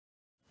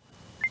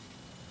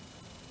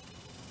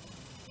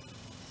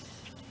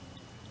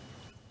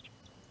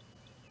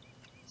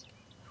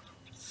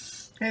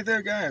Hey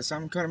there guys,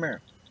 I'm Camacho.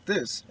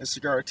 This is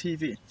Cigar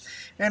TV,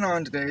 and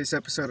on today's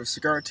episode of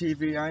Cigar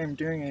TV, I am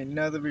doing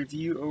another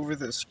review over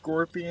the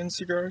Scorpion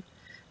cigar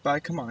by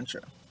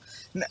Camacho.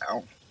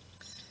 Now,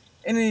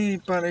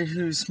 anybody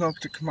who's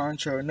smoked a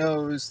Camacho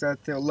knows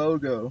that their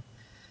logo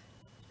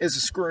is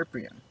a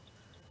scorpion.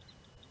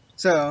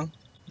 So,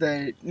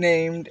 they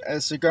named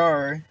a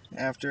cigar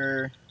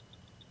after,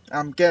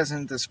 I'm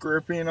guessing, the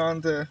scorpion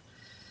on their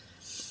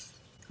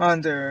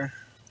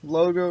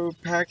logo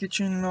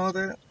packaging and all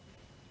that.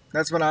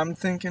 That's what I'm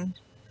thinking.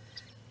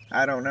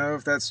 I don't know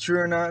if that's true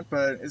or not,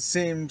 but it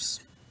seems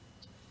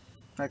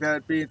like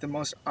that'd be the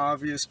most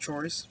obvious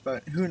choice,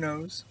 but who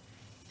knows.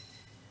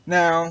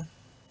 Now,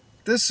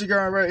 this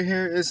cigar right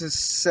here is a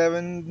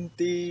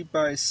 70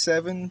 by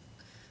 7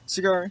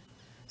 cigar,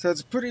 so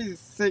it's a pretty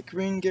thick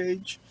green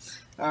gauge.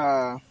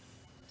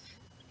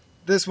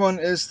 This one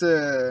is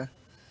the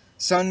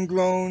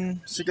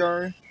sun-grown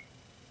cigar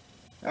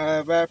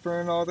wrapper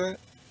and all that.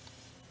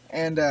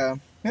 And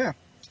yeah,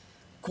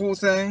 cool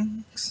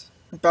things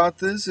about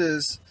this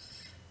is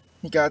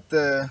you got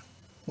the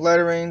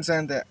letterings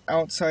and the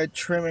outside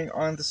trimming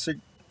on the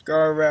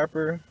cigar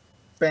wrapper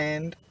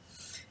band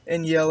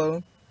in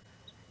yellow,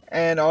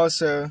 and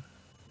also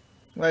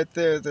right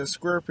there the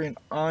scorpion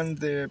on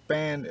the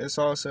band is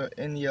also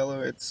in yellow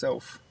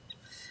itself.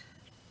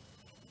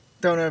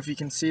 Don't know if you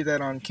can see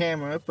that on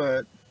camera,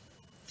 but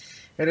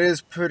it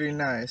is pretty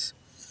nice.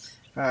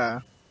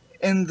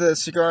 In the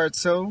cigar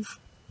itself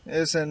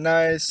is a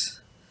nice,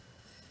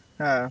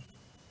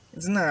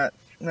 it's not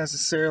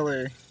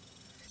necessarily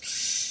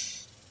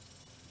it's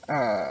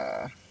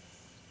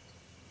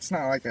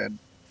not like a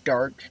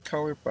dark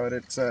color, but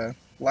it's a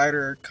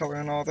lighter color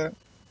and all that.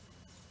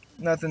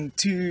 Nothing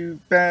too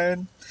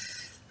bad.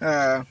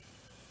 So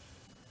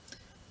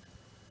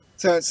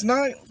it's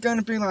not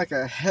gonna be like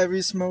a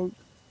heavy smoke,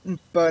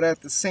 but at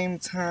the same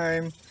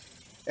time,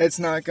 it's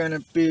not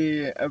gonna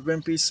be a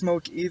wimpy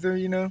smoke either,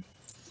 you know?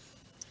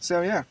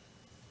 So yeah.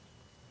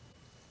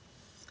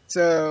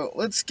 So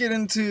let's get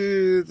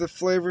into the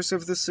flavors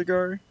of the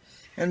cigar,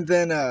 and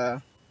then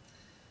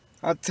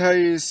I'll tell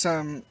you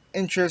some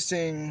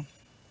interesting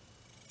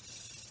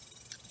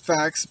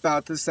facts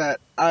about this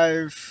that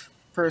I've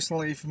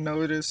personally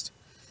noticed,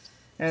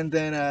 and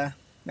then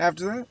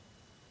after that,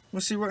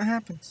 we'll see what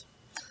happens.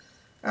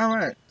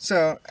 Alright,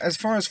 so as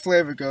far as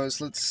flavor goes,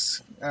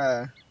 let's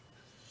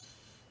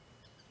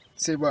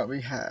see what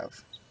we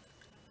have.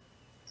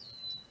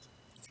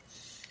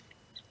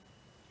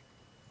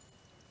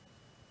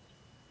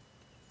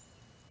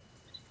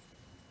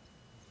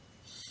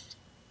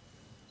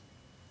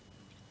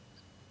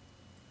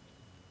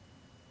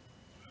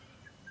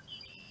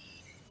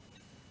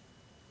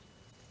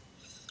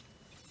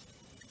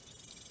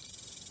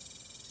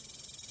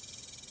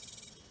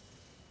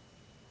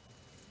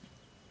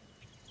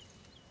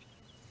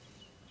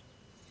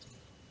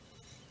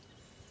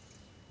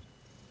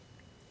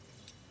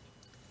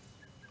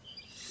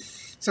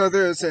 So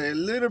there's a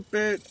little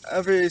bit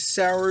of a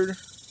sour,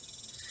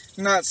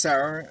 not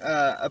sour,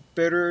 a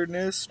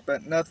bitterness,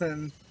 but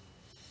nothing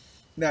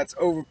that's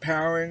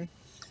overpowering.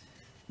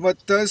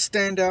 What does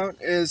stand out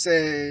is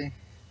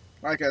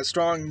like a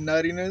strong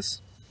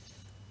nuttiness.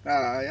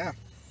 Yeah.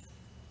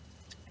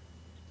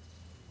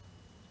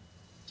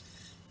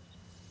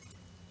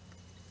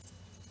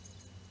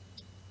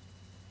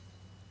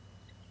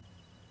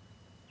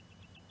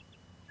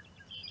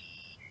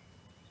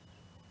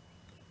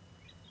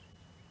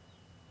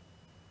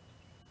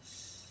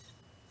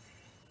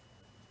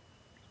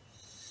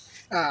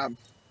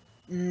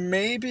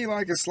 Maybe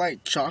like a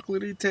slight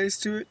chocolatey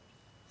taste to it.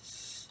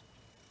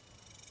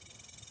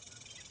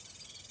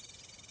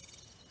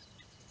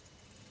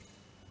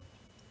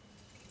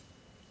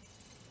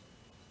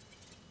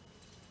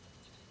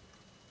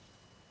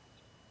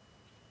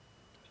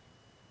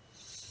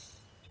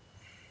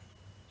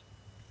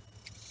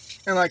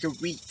 And like a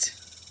wheat.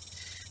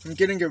 I'm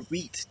getting a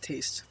wheat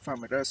taste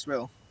from it as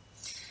well.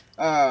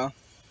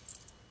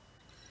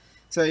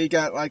 So you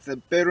got like the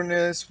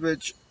bitterness,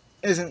 which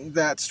isn't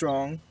that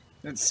strong.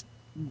 It's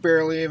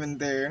barely even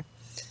there.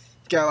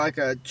 You got like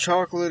a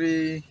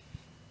chocolatey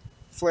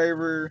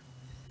flavor,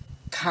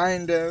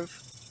 kind of.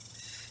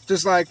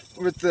 Just like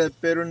with the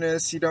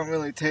bitterness, you don't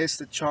really taste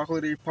the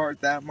chocolatey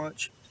part that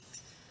much.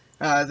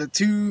 The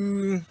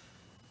two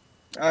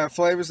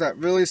flavors that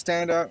really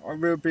stand out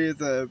will be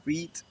the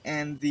wheat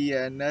and the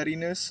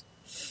nuttiness.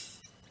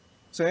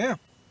 So yeah,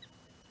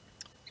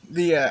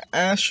 the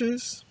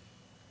ashes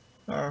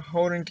are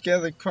holding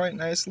together quite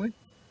nicely.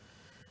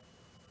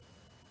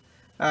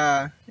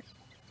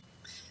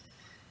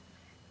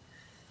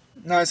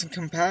 Nice and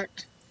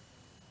compact.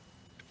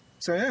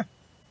 So yeah,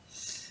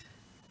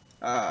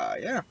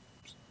 yeah,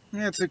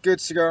 it's a good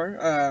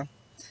cigar.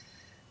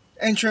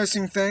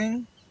 Interesting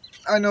thing,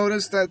 I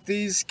noticed that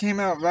these came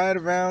out right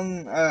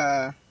around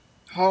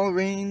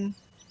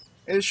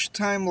Halloween-ish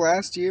time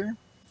last year.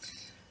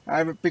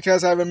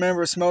 Because I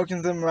remember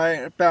smoking them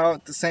right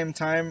about the same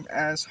time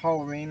as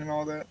Halloween and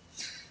all that.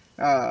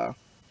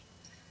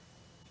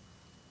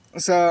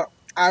 So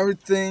I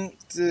would think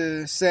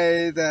to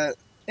say that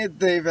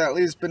they've at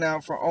least been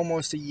out for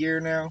almost a year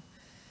now.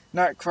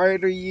 Not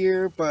quite a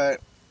year,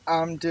 but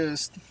I'm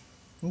just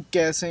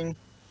guessing.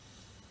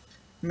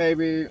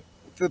 Maybe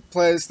the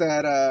place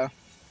that I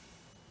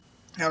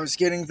was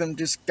getting them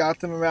just got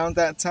them around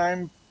that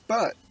time.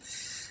 But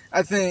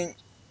I think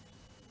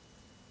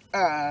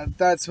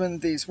that's when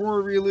these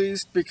were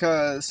released,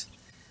 because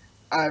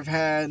I've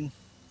had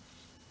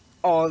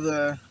all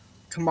the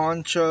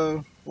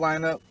Camacho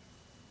lineup,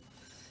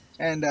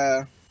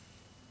 and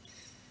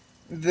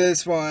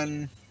this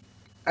one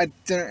I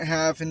didn't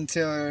have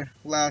until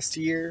last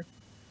year,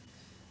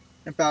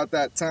 about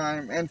that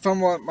time. And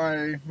from what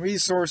my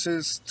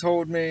resources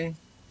told me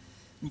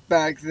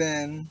back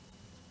then,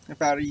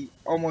 about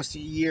almost a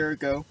year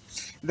ago,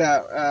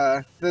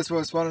 that this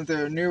was one of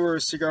their newer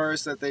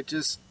cigars that they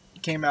just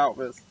came out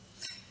with.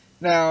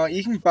 Now,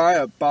 you can buy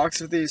a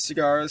box of these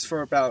cigars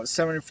for about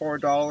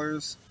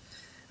 $74,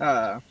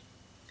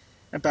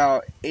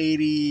 about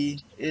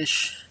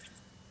 80-ish,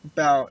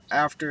 about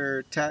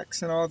after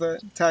taxes and all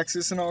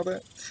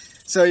that.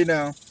 So,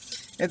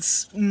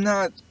 it's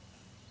not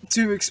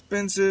too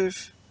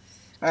expensive.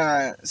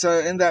 So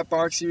in that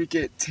box you would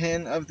get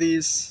 10 of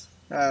these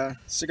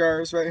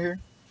cigars right here.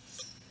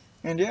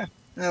 And yeah,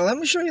 now let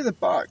me show you the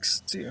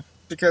box too,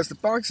 because the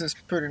box is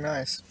pretty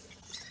nice.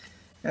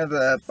 And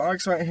the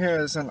box right here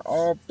is an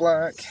all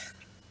black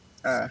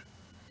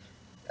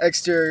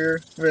exterior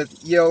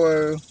with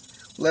yellow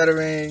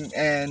lettering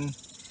and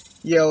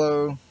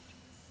yellow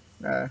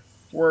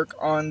work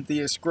on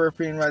the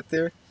scorpion right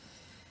there.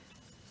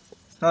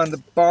 On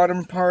the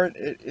bottom part,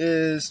 it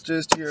is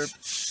just your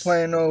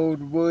plain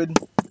old wood,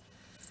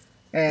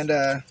 and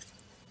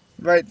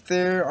right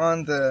there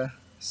on the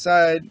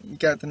side you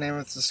got the name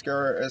of the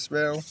cigar as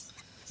well.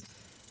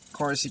 Of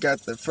course, you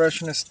got the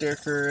freshness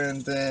sticker,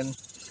 and then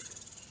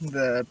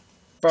the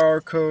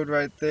barcode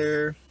right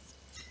there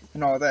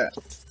and all that.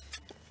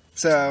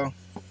 So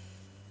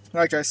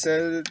like I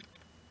said,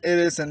 it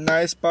is a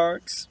nice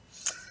box,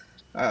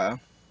 a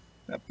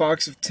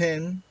box of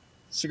 10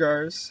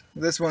 cigars.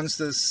 This one's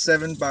the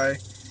 7 by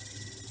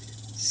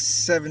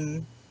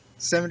 7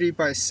 70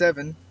 by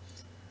 7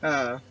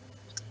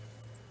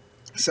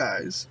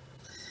 size,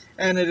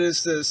 and it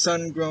is the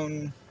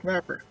sun-grown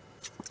wrapper.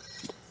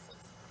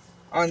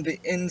 On the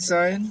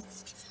inside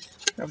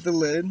of the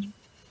lid,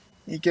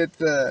 you get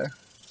the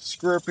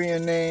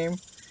Scorpion name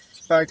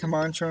by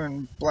Camacho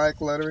in black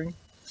lettering.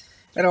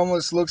 It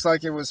almost looks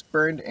like it was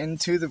burned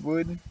into the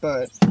wood,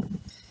 but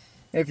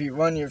if you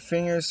run your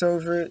fingers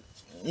over it,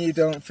 you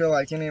don't feel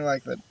like any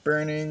the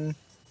burning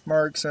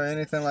marks or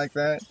anything like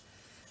that.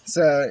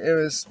 So it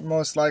was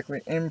most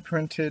likely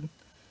imprinted.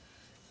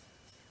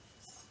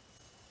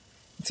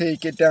 Until you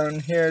get down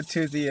here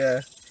to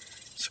the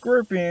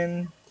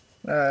scorpion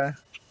on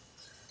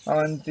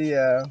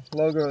the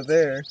logo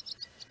there,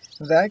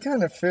 that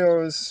kind of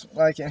feels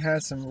like it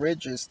has some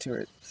ridges to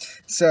it.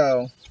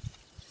 So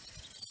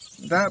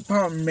that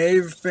part may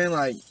have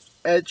been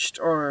etched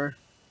or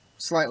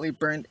slightly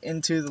burned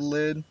into the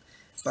lid,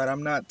 but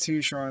I'm not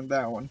too sure on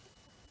that one.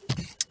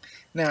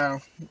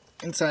 Now,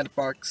 inside the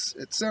box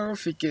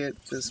itself, you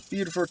get this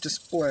beautiful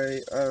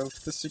display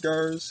of the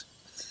cigars.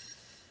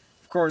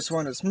 Of course,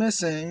 one is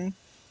missing,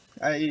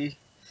 i.e.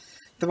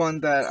 the one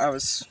that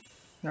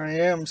I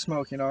am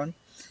smoking on.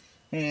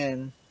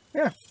 And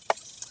yeah,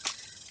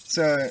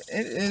 so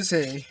it is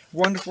a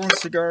wonderful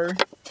cigar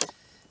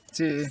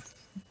to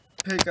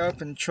pick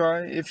up and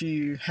try if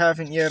you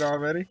haven't yet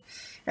already.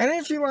 And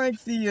if you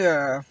like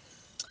the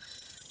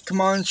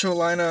Camacho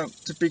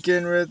lineup to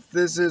begin with,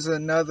 this is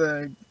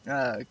another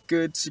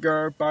good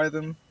cigar by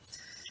them.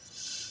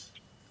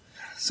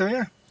 So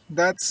yeah,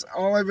 that's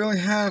all I really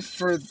have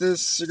for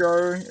this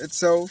cigar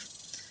itself.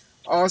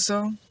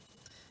 Also,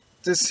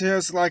 just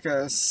here's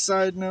a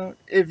side note: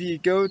 if you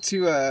go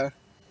to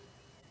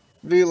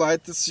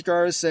relight the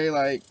cigar,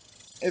 say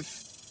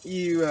if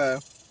you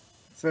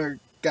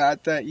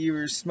forgot that you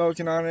were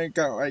smoking on it,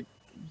 got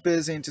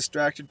busy and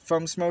distracted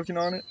from smoking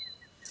on it,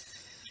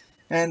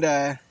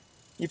 and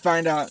you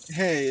find out,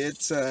 hey,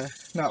 it's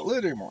not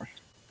lit anymore,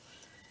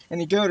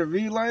 and you go to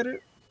relight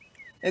it,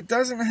 it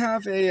doesn't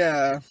have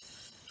a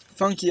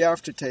funky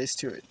aftertaste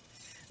to it.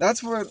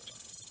 That's what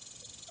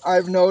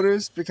I've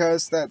noticed,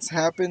 because that's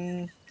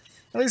happened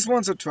at least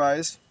once or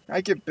twice.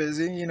 I get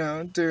busy,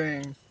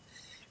 doing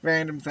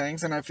random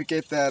things, and I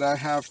forget that I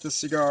have the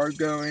cigar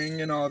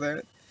going and all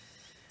that.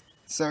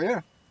 So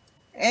yeah,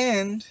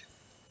 and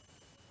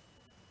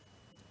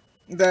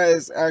that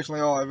is actually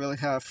all I really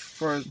have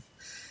for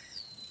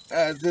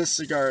this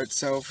cigar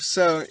itself.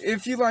 So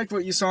if you like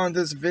what you saw in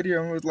this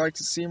video and would like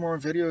to see more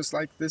videos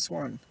like this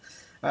one,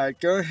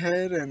 go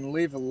ahead and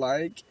leave a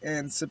like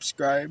and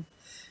subscribe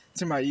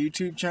to my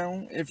YouTube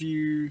channel if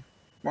you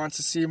want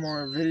to see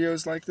more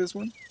videos like this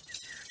one.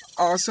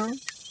 Also,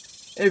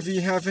 if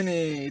you have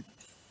any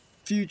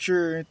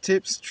future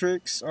tips,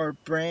 tricks, or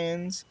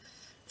brands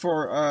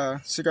for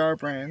cigar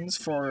brands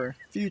for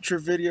future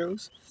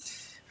videos,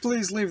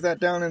 please leave that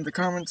down in the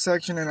comment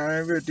section, and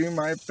I will do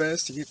my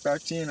best to get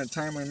back to you in a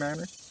timely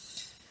manner.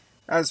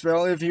 As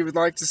well, if you would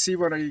like to see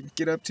what I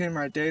get up to in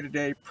my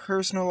day-to-day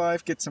personal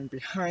life, get some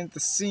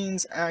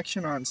behind-the-scenes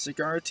action on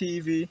Cigar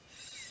TV,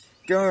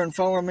 go and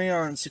follow me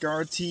on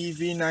Cigar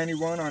TV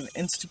 91 on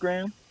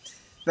Instagram.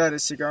 That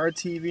is Cigar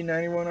TV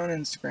 91 on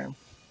Instagram.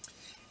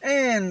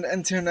 And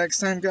until next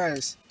time,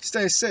 guys,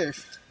 stay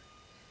safe.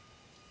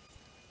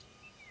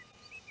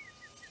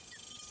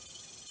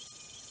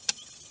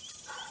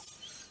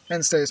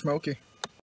 And stay smoky.